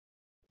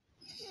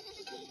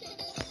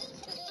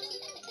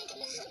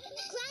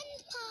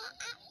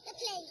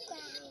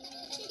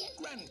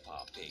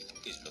Grandpa Pig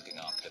is looking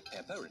after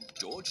Peppa and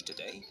George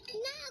today.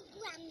 Now,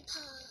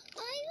 Grandpa,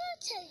 I will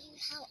tell you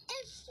how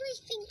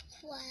everything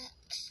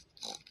works.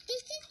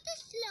 This is the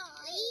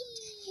slide.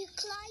 You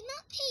climb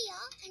up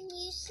here and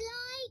you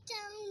slide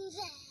down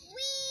there.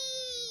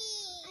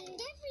 Whee! And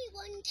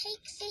everyone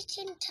takes it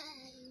in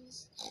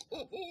turns.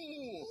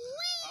 Whee!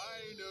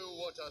 I know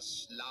what a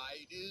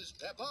slide is,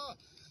 Peppa.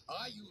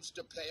 I used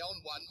to play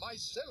on one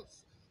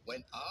myself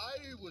when I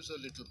was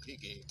a little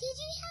piggy. Did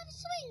you have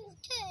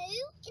swings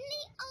too in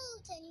the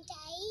olden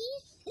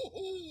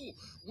days?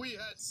 We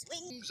had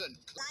swings and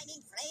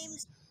climbing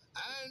frames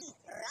and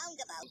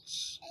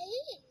roundabouts.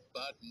 Oh.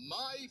 But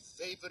my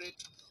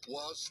favourite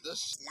was the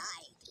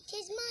slide. It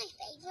is my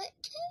favourite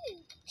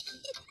too.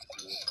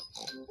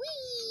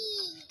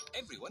 Whee!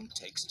 Everyone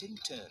takes it in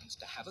turns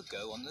to have a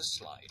go on the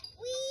slide.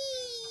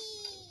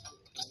 Whee!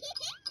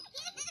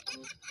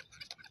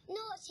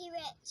 Naughty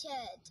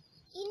Richard.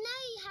 You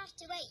know you have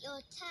to wait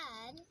your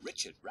turn.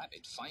 Richard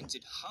Rabbit finds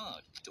it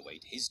hard to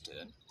wait his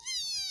turn.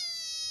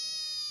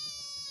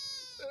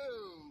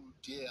 Oh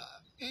dear,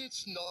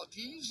 it's not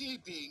easy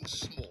being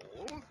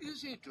small,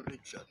 is it,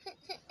 Richard?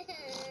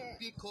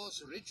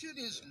 Because Richard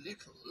is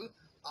little,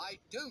 I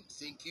don't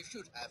think you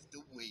should have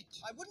to wait.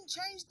 I wouldn't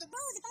change the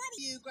rules if I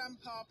were you,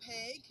 Grandpa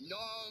Pig.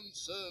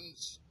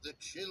 Nonsense. The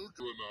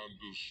children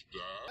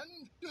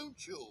understand,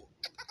 don't you?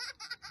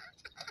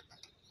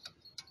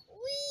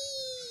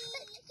 Whee!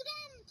 But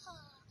Grandpa,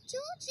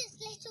 George is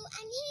little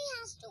and he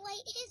has to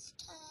wait his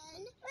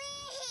turn.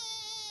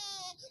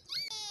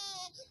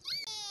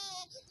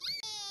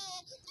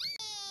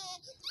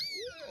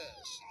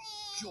 Yes,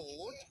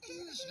 George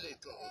is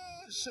little,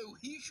 so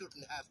he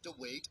shouldn't have to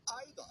wait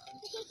either.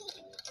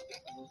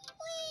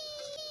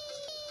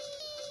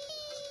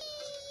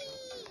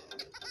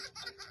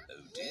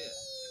 Oh dear,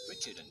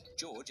 Richard and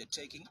George are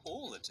taking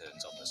all the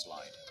turns on the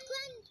slide.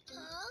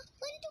 Grandpa,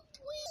 when do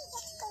we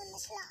get to go on the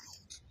slide?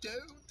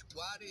 Don't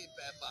worry,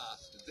 Peppa.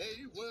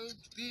 They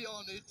won't be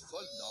on it for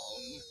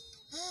long.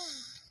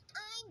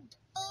 I'm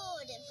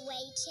bored of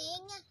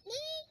waiting.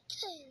 Me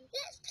too.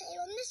 Let's play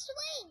on the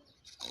swing.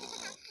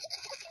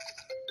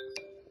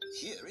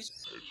 Here is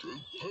Petro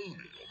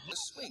Pony on the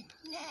swing.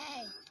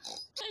 No.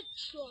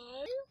 Petro?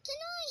 Can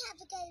I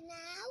have a go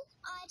now?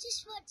 I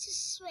just want to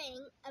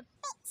swing a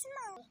bit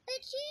more.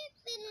 But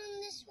you've been on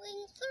the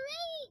swing for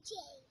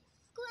ages.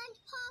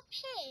 Grandpa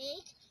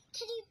Pig,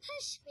 can you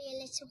push me a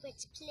little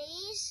bit,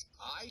 please?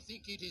 I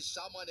think it is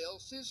someone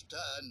else's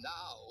turn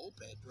now,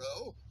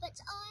 Pedro.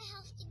 But I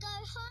have to go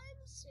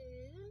home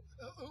soon.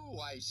 Oh,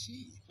 I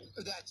see.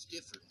 That's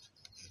different.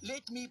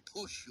 Let me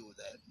push you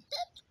then.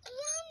 But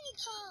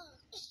Grandpa!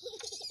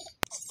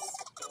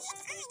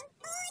 I'm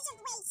bored of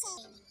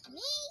waiting.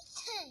 Me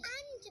too.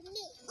 And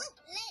me.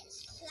 Let's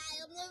fly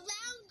on the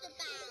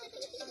roundabout.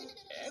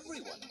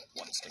 Everyone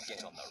wants to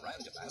get on the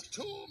roundabout.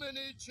 Too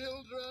many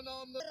children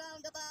on the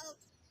roundabout.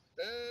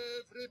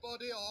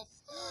 Everybody off.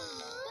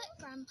 But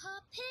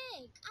Grandpa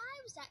Pig,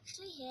 I was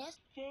actually here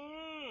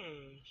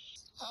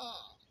first.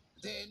 Ah,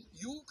 then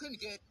you can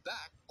get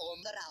back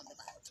on the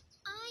roundabout.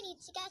 I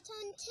need to get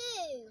on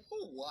too.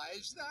 Oh, why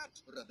is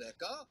that,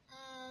 Rebecca?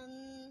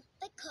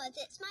 Because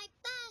it's my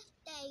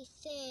birthday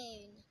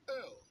soon.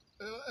 Oh,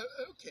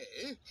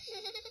 okay.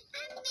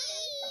 And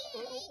me!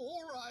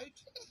 All right.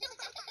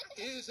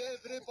 Is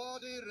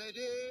everybody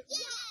ready?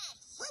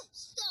 Yes!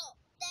 Stop!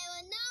 There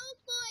are no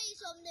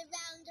boys on the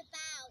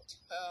roundabout.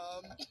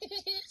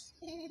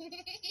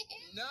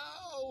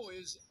 Now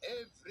is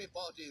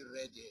everybody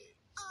ready?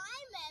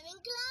 I'm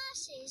wearing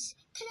glasses.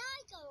 Can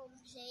I go on,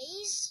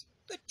 please?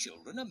 The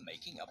children are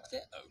making up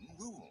their own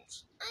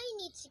rules. I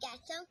need to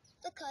get them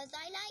because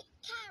I like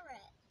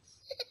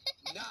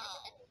carrots.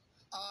 Now,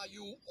 are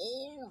you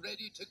all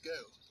ready to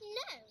go?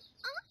 No,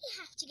 I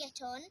have to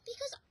get on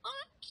because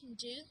I can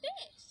do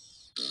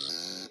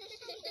this.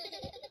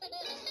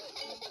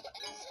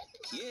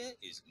 Here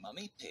is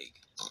Mummy Pig.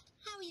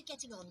 How are you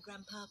getting on,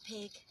 Grandpa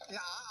Pig?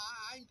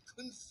 I'm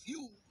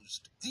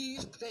confused.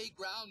 These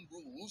playground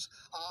rules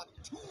are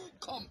too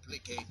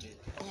complicated.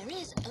 There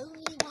is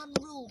only one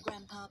rule,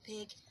 Grandpa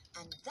Pig,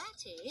 and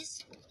that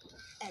is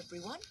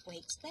everyone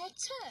waits their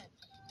turn.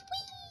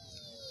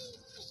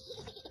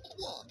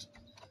 What?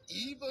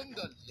 Even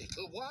the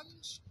little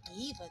ones?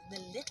 Even the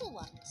little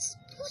ones.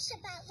 What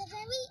about the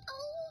very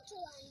old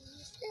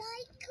ones,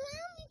 like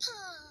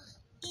Grandpa?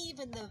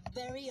 Even the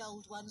very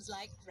old ones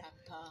like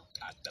Grandpa.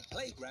 At the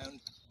playground,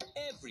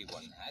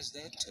 everyone has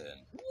their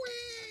turn.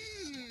 Whee!